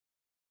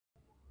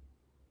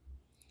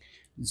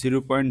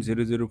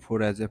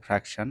0.004 as a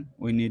fraction.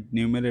 We need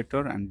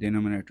numerator and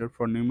denominator.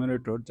 For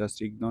numerator,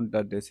 just ignore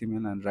the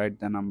decimal and write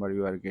the number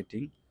you are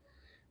getting.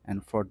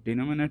 And for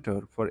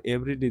denominator, for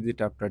every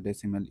digit after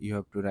decimal, you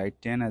have to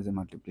write 10 as a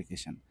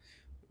multiplication.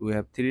 We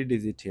have 3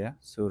 digits here,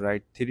 so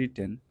write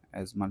 310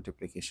 as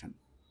multiplication.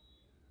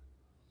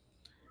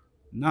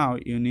 Now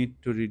you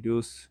need to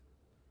reduce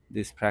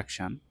this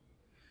fraction.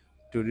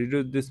 To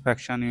reduce this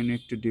fraction, you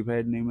need to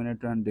divide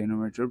numerator and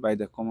denominator by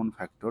the common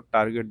factor.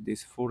 Target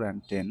this 4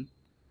 and 10.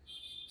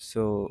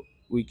 So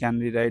we can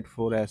rewrite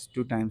 4 as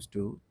 2 times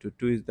 2.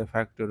 2 is the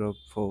factor of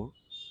 4,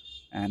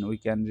 and we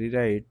can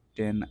rewrite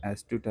 10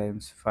 as 2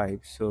 times 5.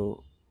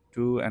 So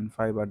 2 and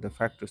 5 are the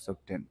factors of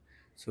 10.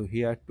 So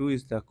here 2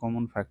 is the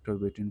common factor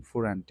between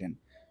 4 and 10.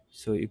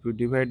 So if you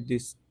divide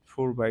this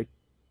 4 by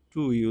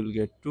 2, you will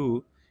get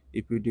 2.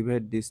 If you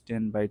divide this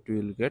 10 by 2,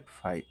 you will get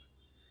 5.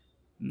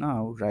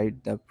 Now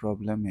write the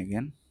problem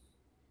again.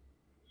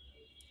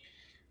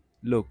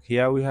 Look,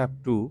 here we have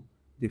 2.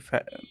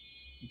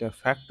 The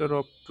factor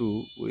of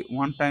 2,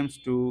 1 times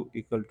 2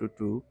 equal to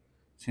 2,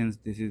 since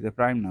this is a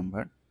prime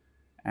number,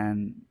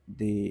 and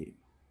the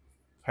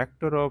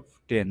factor of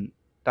 10,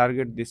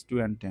 target this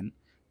 2 and 10,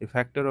 the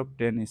factor of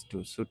 10 is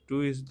 2, so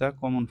 2 is the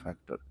common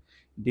factor.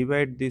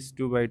 Divide this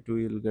 2 by 2,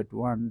 you will get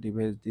 1.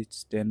 Divide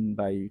this 10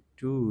 by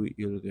 2,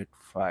 you will get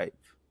 5.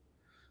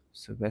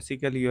 So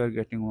basically you are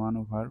getting 1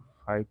 over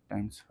 5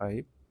 times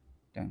 5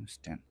 times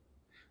 10.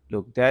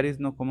 Look, there is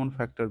no common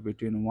factor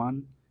between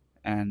 1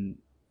 and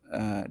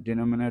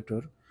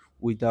denominator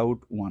without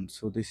 1.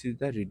 So this is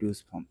the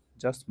reduced form.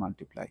 Just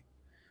multiply.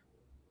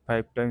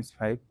 5 times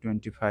 5,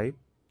 25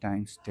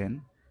 times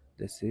 10.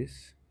 This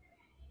is,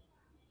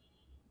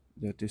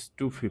 that is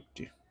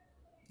 250.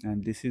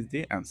 And this is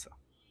the answer.